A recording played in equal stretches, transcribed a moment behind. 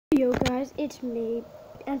Yo guys, it's me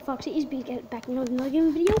and Foxy is back in another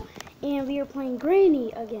game video, and we are playing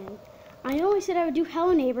Granny again. I know I said I would do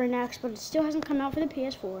Hello Neighbor next, but it still hasn't come out for the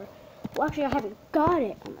PS4. Well, actually, I haven't got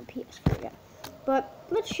it on the PS4 yet. But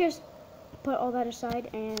let's just put all that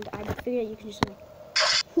aside, and I figured you can just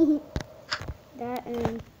like that,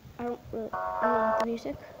 and I don't really like the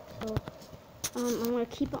music, so I'm gonna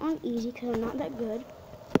keep it on easy because I'm not that good.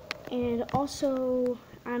 And also,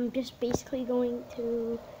 I'm just basically going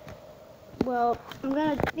to, well, I'm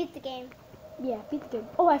gonna beat the game. Yeah, beat the game.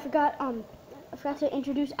 Oh, I forgot to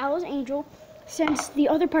introduce Alice Angel. Since the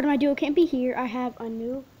other part of my duo can't be here, I have a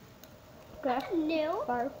new guest. New?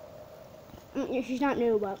 Yeah, she's not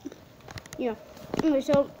new, but yeah. Anyway,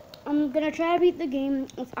 so I'm gonna try to beat the game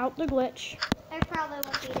without the glitch. I probably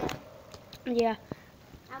won't beat it. Yeah.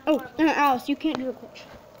 Oh, Alice, you can't do the glitch.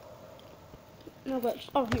 No glitch.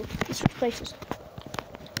 Oh, here. Let's switch places.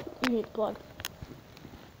 You need blood.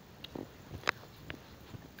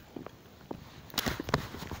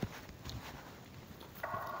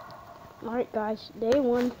 Alright guys, day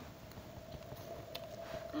one.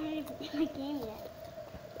 I don't even play my game yet.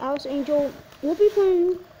 Alice Angel will be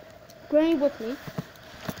playing Granny with me.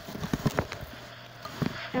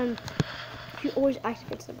 And she always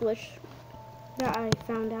activates the glitch that I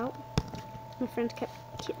found out. My friends kept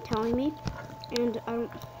telling me. And I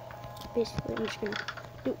don't, basically I'm just going to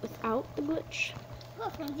do it without the glitch.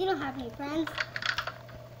 What friends? You don't have any friends.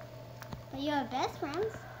 But you have best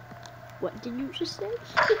friends. What did you just say?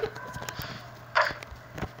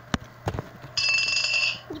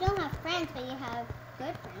 You don't have friends, but you have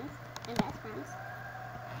good friends and best friends.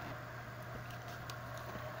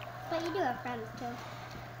 But you do have friends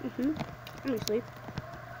too. Honestly.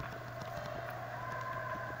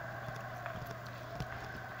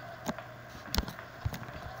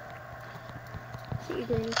 See you,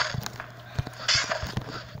 Granny.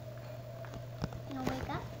 You wanna wake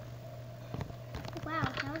up? Wow,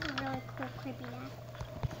 that was a really cool creepy nap.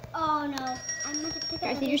 Oh no, I meant to pick up.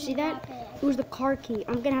 Guys, did you see that? It was the car key.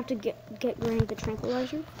 I'm gonna have to get Granny the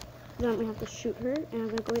tranquilizer. Then I'm gonna have to shoot her, and I'm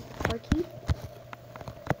gonna go get the car key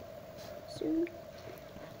soon.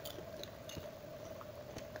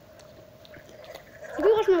 If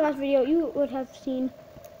you watched my last video, you would have seen.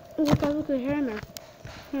 Oh, look at the hair in there.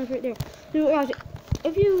 It's right there. So, guys,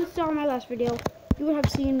 if you saw my last video, you would have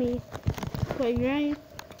seen me play Granny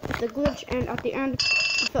with the glitch, and at the end,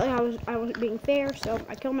 I felt like I wasn't being fair, so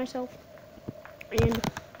I killed myself. And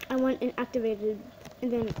I went and activated,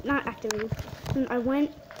 and then not activated. And I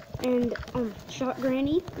went and shot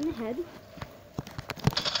Granny in the head.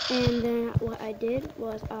 And then what I did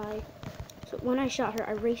was so when I shot her,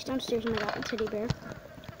 I raced downstairs and I got a teddy bear.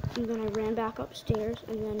 And then I ran back upstairs,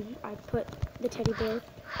 and then I put the teddy bear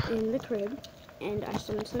in the crib, and I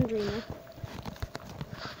summoned Sandrina.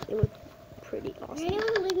 It was pretty awesome. Granny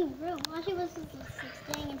wasn't leaving the room. All she was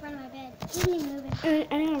staying in front of my bed. She wasn't even moving. And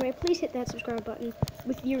anyway, please hit that subscribe button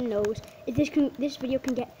with your nose. If this video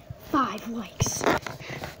can get 5 likes,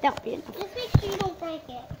 that would be enough. Just make sure you don't break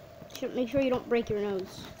it. Make sure you don't break your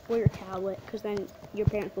nose or your tablet, because then your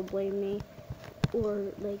parents will blame me,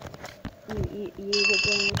 or like you will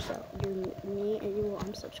blame yourself, me, and you will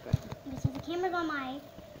unsubscribe. Okay, so the camera's on my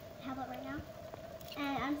tablet right now,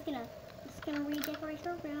 and I'm just gonna redecorate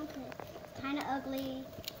her room because it's kind of ugly.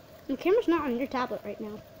 The camera's not on your tablet right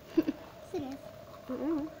now. Yes, it is. I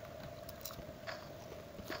don't know.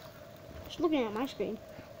 Just looking at my screen.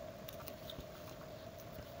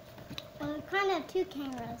 Well, we kind of have 2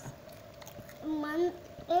 cameras. One,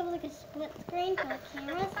 they have like a split screen for the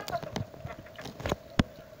cameras.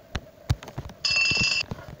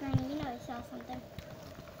 Granny, you know I saw something.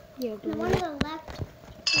 Yeah, The one on the left.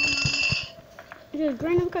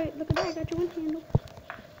 Granny, look at that, I got your one handle.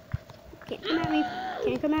 Can't come at me.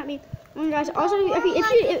 Can't come at me. And guys, also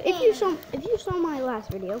if you saw my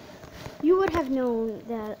last video, you would have known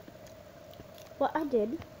that what I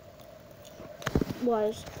did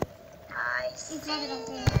was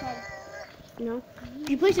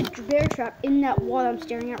you place a bear trap in that wall I'm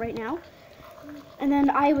staring at right now, and then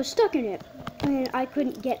I was stuck in it, and I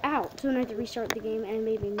couldn't get out, so then I had to restart the game, and it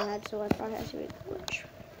made me mad, so I thought I had to make a glitch.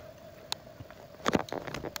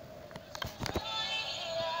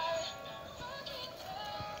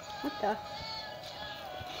 What the?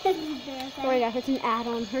 Sorry guys, it's an ad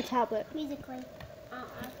on her tablet. Musically.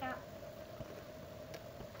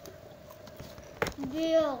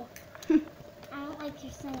 Bill. I don't like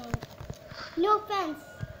your singing. No offense.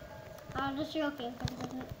 I'm just joking because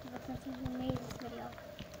the person who made this video.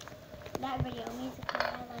 That video, musically, I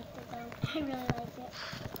liked it though. I really liked it.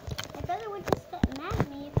 My brother would just get mad at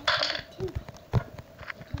me if I said it too much.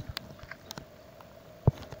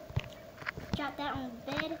 drop that on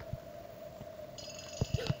the bed.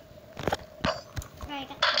 Alright, I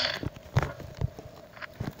got that.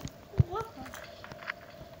 What the?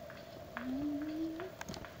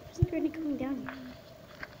 Isn't Granny coming down here?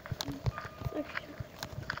 I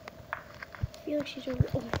feel like she's over.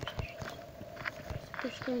 Oh,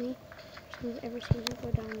 there's Granny. Someone's ever seen her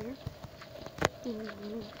go down there. Oh,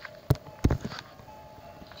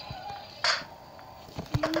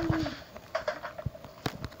 no.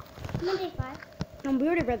 Monday 5. We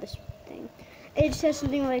already read this thing. It says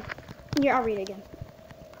something like, yeah, I'll read it again.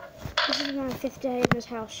 This is my 5th day in this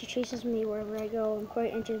house. She chases me wherever I go and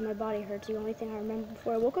quite inches my body hurts. The only thing I remember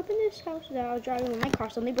before I woke up in this house is that I was driving when my car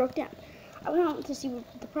suddenly broke down. I went out to see what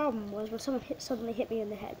the problem was when someone suddenly hit me in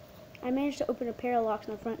the head. I managed to open a pair of locks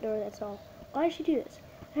on the front door, that's all. Why did she do this?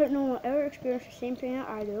 I don't know what ever experienced the same thing that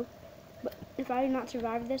I do. But if I do not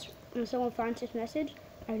survive this and someone finds this message,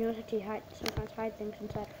 I know that she sometimes hide things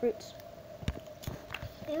inside fruits.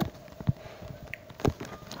 Ew.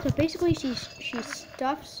 So basically she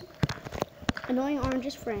stuffs annoying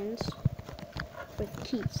orange's friends with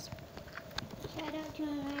keys. Shout out to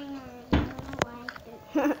Annoying Orange. I don't know why.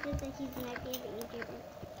 It's just that he's my favorite YouTuber.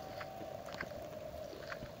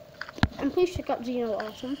 And please check out Zeno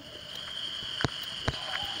Awesome,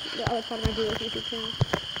 the other part of my Duo's YouTube channel.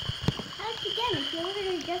 How'd you get him? He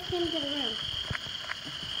literally just came to the room.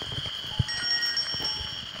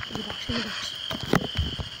 In the box, in the box.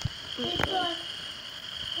 It's like,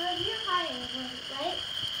 so you're hiding, right?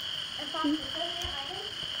 If I'm you're hiding,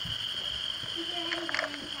 you're hiding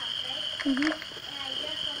behind the house, right? Mm-hmm. And I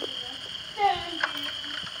just want to go,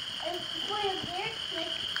 and before you're there,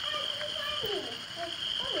 like, how did you find me? Like,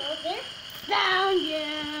 hello there. Down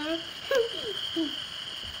here.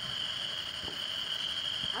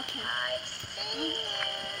 Okay.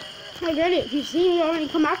 I get it. You see me already,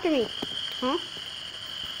 come after me. Huh?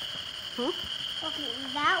 Huh? Okay,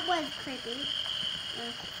 that was creepy.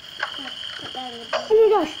 Put that in the Oh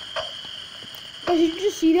my gosh. Guys, did you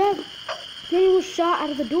just see that? Granny was shot out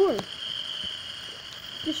of the door. Did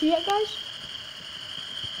you see that, guys?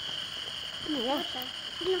 Oh my What gosh. the?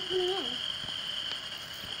 He's not coming in.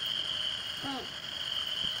 Wait.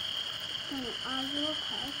 Are you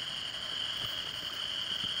okay?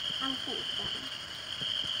 I'm thinking down.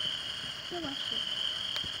 Where was she?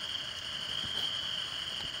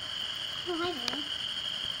 Oh, hi there.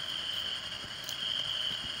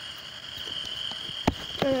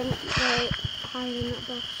 They hide in that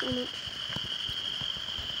box so much.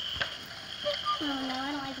 Oh no,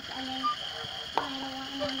 I don't like this ending. I don't want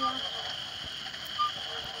anyone to watch.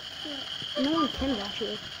 No one can watch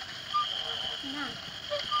it. Not.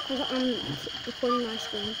 Because I'm recording my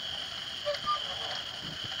screen.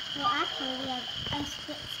 Well, actually, we have a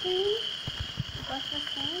split screen. What's the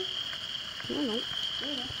screen? No, no.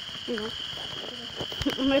 Really? You know.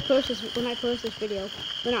 When I post this video,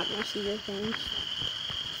 they're not gonna see your things.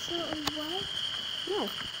 So, what? No.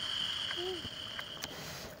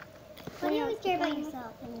 What do you always care about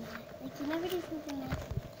yourself? And, like, you never do something nice.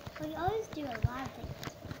 Well, you always do a lot of things.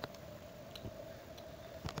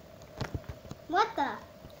 What the?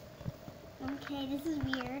 Okay, this is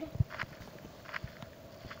weird.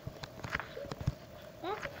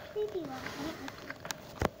 That's a creepy one.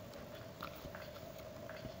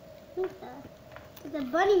 Who's the? It's a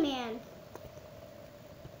bunny man.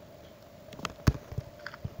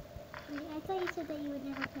 Wait, I thought you said that you would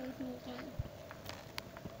never play with me again.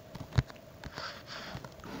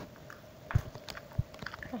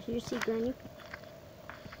 Gosh, you see Granny?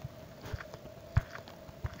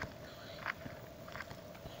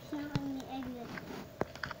 It's not letting me exit.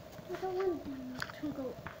 I don't want to go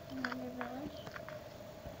in Wonder Village.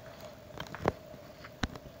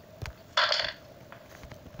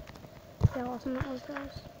 See how awesome that was,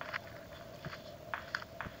 guys?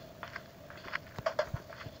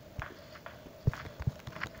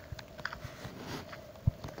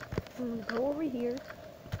 I'm going to go over here.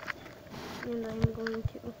 And I'm going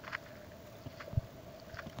to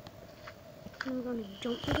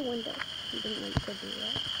jump through the window. You didn't know you could do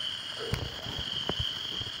that.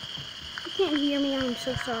 You can't hear me, I'm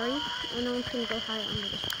so sorry. I know I'm just going to go hide under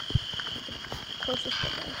this closest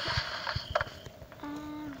window.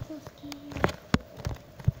 I'm so scared.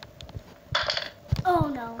 Oh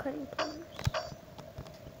no. Cutting corners.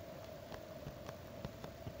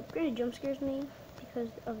 If Granny jump scares me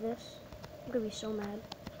because of this, I'm going to be so mad.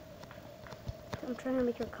 I'm trying to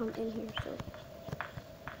make her come in here, so.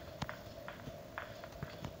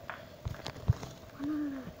 Oh,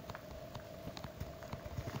 no.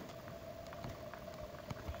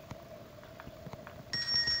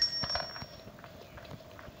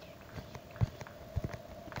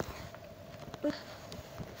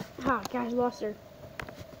 Ah, guys, lost her.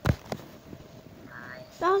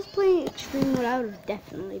 If I was playing extreme mode, I would have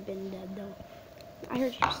definitely been dead though. I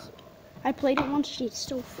heard I played it once. She's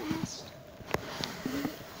so fast.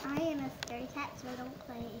 I am a scary cat, so I don't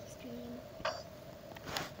play extreme.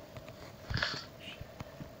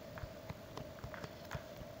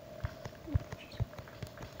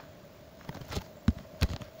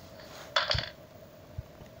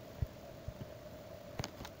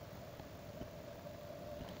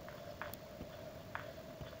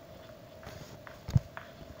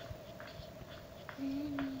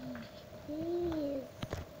 Please.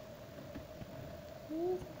 Please,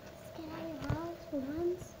 just get out of your house for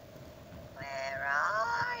once. Where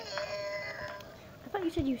are you? I thought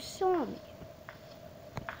you said you saw me.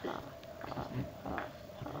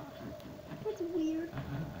 That's weird.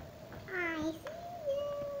 I see you.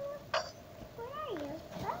 Where are you?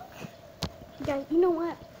 What? Guys, you know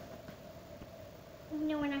what?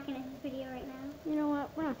 No, we're not gonna end this video right now. You know what?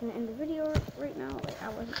 We're not gonna end the video right now. Like I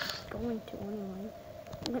wasn't going to anyway.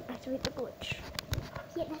 I'm gonna activate the glitch.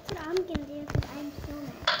 Yeah, that's what I'm gonna do because I'm so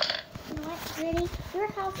mad. You know what, Gritty? Your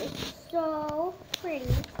house is so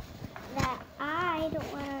pretty that I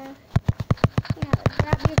don't wanna,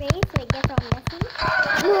 drop your base so it gets all messy.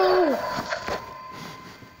 Whoa!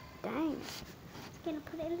 Dang. Just gonna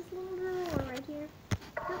put it in this little room or right here.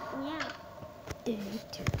 Oh, yeah. Dude.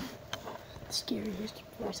 The scariest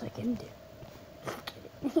voice I can do.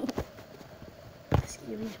 The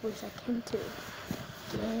scariest voice I can do.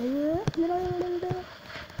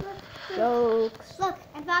 Jokes. Look,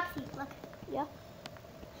 and Foxy, look. Yeah.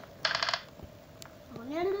 Oh,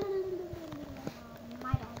 no.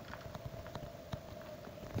 My bad.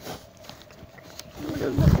 He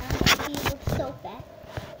looks so fat.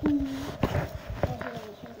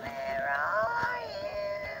 Where are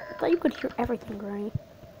you? I thought you could hear everything, Granny.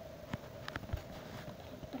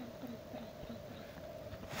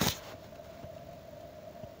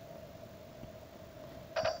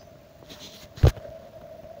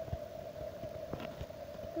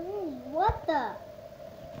 What the?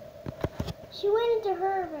 She went into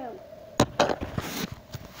her room.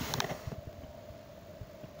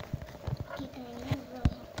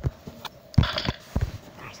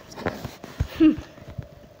 Guys, I'm scared.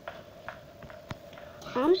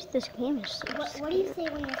 Honestly, this game is so What do you say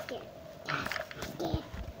when you're scared? Scared.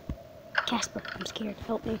 Casper, I'm scared.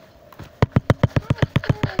 Help me.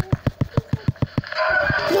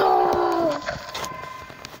 No!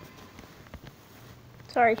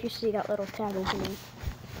 Sorry if you see that little tag opening.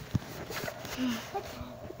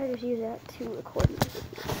 I just use that to record my video.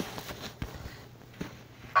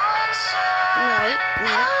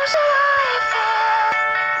 No.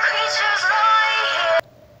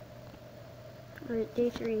 Alright, day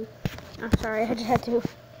 3. I'm sorry, I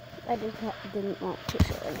didn't want to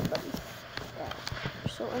show anybody.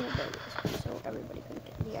 So everybody could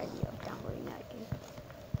get the idea of downloading that game.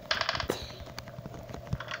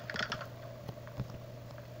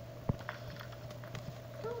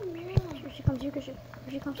 Here she comes, here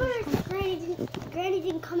she comes. First, Granny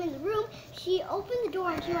didn't come in the room. She opened the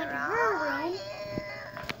door and she went to her room.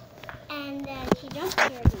 And then she jump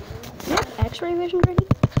scared me. You have X-ray vision ready?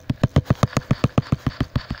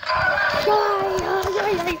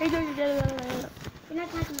 You're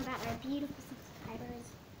not talking about our beautiful subscribers.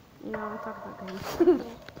 No, I'm talking about Granny.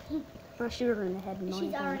 Yeah. I'll shoot her in the head.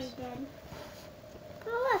 She's already dead.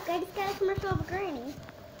 Oh look, I just got a commercial of Granny.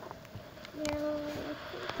 There's a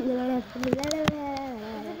Granny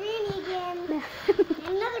again. And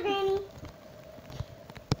another Granny.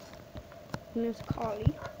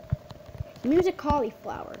 Music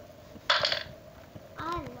cauliflower.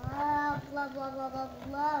 I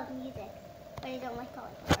love music. But I don't like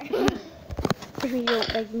cauliflower. Because you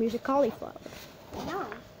don't like music cauliflower. No.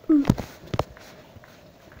 It's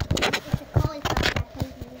a cauliflower that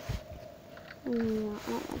plays music. No, I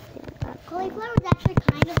don't like that. Cauliflower is actually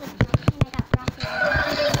kind of a plant and I got broccoli.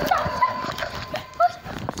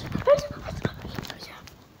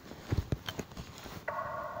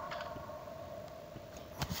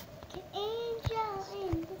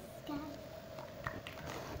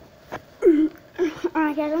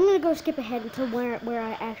 Alright guys, I'm gonna go skip ahead until where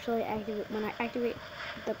I actually activate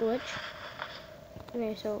the glitch.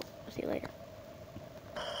 Okay, so see you later.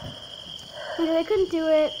 Okay, I couldn't do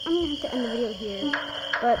it. I'm gonna have to end the video here.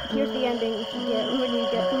 But here's the ending if you get when you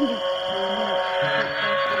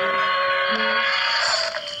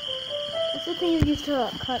It's the thing you use to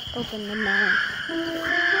cut open the melon.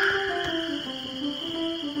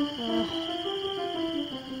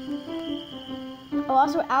 Oh,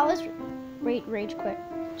 also Alice rage quit.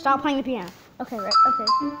 Stop playing the piano. Okay, right, okay.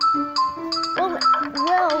 Well,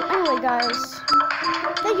 anyway, guys.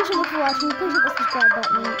 Thank you so much for watching. Please hit the subscribe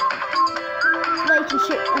button. Like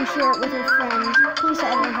and share it with your friends. Please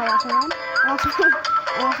tell everyone how awesome I am.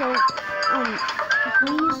 Also,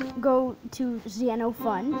 please go to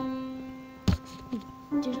Xenofun.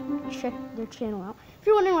 Just check their channel out. If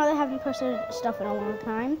you're wondering why they haven't posted stuff in a long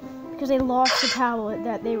time, because they lost the tablet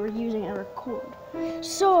that they were using to record.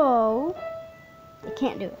 So, they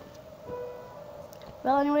can't do it.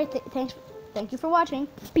 Well, anyway, thank you for watching.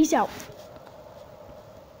 Peace out.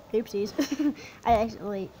 Oopsies. I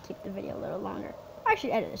accidentally kept the video a little longer. I should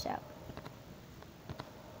edit this out.